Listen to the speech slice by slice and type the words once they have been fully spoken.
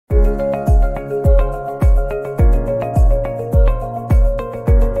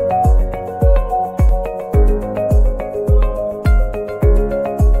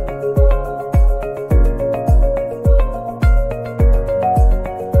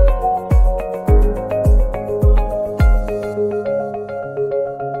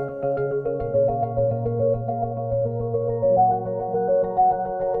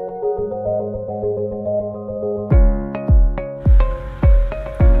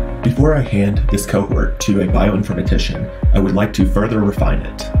Before I hand this cohort to a bioinformatician, I would like to further refine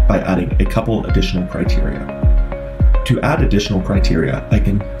it by adding a couple additional criteria. To add additional criteria, I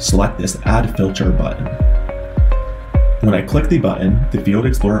can select this Add Filter button. When I click the button, the Field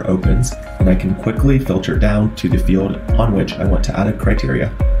Explorer opens, and I can quickly filter down to the field on which I want to add a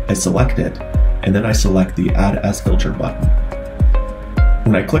criteria. I select it, and then I select the Add as Filter button.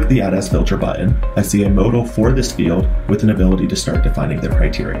 When I click the Add as Filter button, I see a modal for this field with an ability to start defining the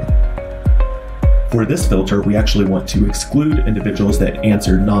criteria. For this filter, we actually want to exclude individuals that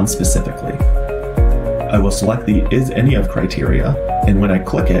answer non-specifically. I will select the Is Any of criteria, and when I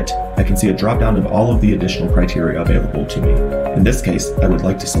click it, I can see a drop-down of all of the additional criteria available to me. In this case, I would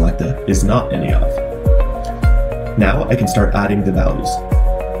like to select the Is Not Any of. Now I can start adding the values.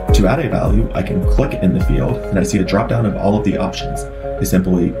 To add a value, I can click in the field, and I see a drop-down of all of the options. I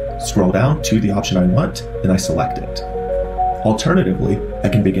simply scroll down to the option I want, and I select it. Alternatively, I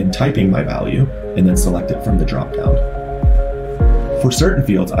can begin typing my value, and then select it from the drop-down. For certain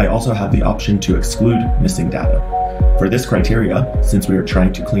fields, I also have the option to exclude missing data. For this criteria, since we are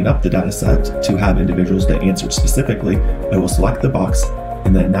trying to clean up the dataset to have individuals that answered specifically, I will select the box,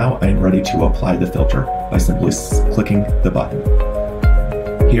 and then now I am ready to apply the filter by simply clicking the button.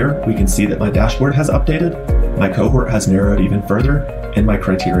 Here, we can see that my dashboard has updated, my cohort has narrowed even further, and my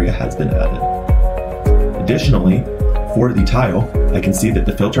criteria has been added. Additionally, for the tile, I can see that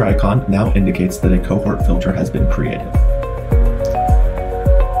the filter icon now indicates that a cohort filter has been created.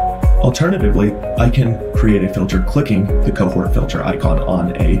 Alternatively, I can create a filter clicking the cohort filter icon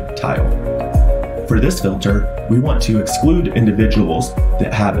on a tile. For this filter, we want to exclude individuals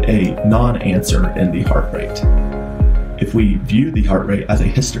that have a non-answer in the heart rate. If we view the heart rate as a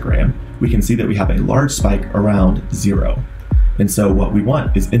histogram, we can see that we have a large spike around 0. And so what we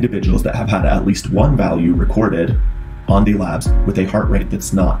want is individuals that have had at least one value recorded on the labs with a heart rate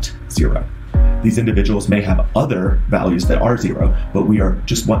that's not 0. These individuals may have other values that are 0, but we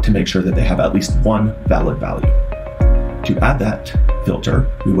just want to make sure that they have at least one valid value. To add that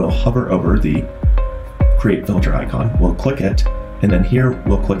filter, we will hover over the Create Filter icon, we'll click it, and then here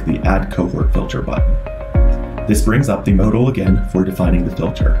we'll click the Add Cohort Filter button. This brings up the modal again for defining the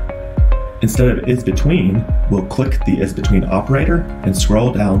filter. Instead of Is Between, we'll click the Is Between operator and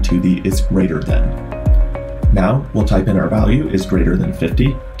scroll down to the Is Greater Than. Now we'll type in our value is greater than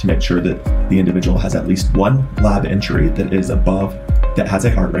 50 to make sure that the individual has at least one lab entry that has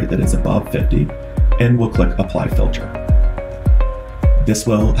a heart rate that is above 50, and we'll click Apply Filter. This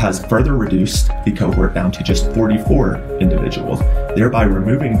has further reduced the cohort down to just 44 individuals, thereby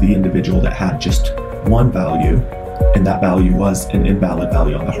removing the individual that had just one value, and that value was an invalid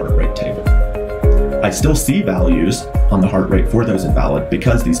value on the heart rate table. I still see values on the heart rate for those invalid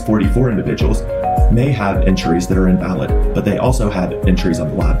because these 44 individuals may have entries that are invalid, but they also have entries on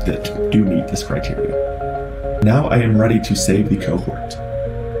the lab that do meet this criteria. Now I am ready to save the cohort.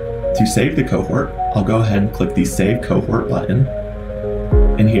 To save the cohort, I'll go ahead and click the Save Cohort button,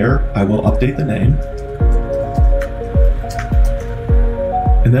 and here I will update the name,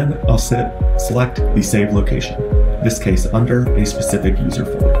 and then I'll select the save location, in this case under a specific user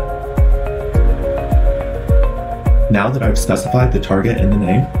folder. Now that I've specified the target and the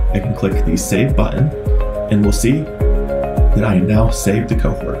name, I can click the Save button, and we'll see that I now saved the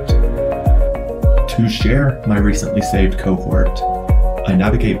cohort. To share my recently saved cohort, I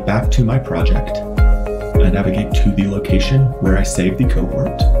navigate back to my project, I navigate to the location where I saved the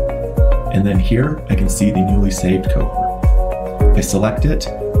cohort, and then here I can see the newly saved cohort. I select it,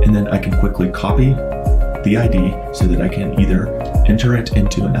 and then I can quickly copy the ID so that I can either enter it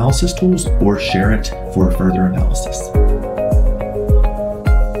into analysis tools or share it for further analysis.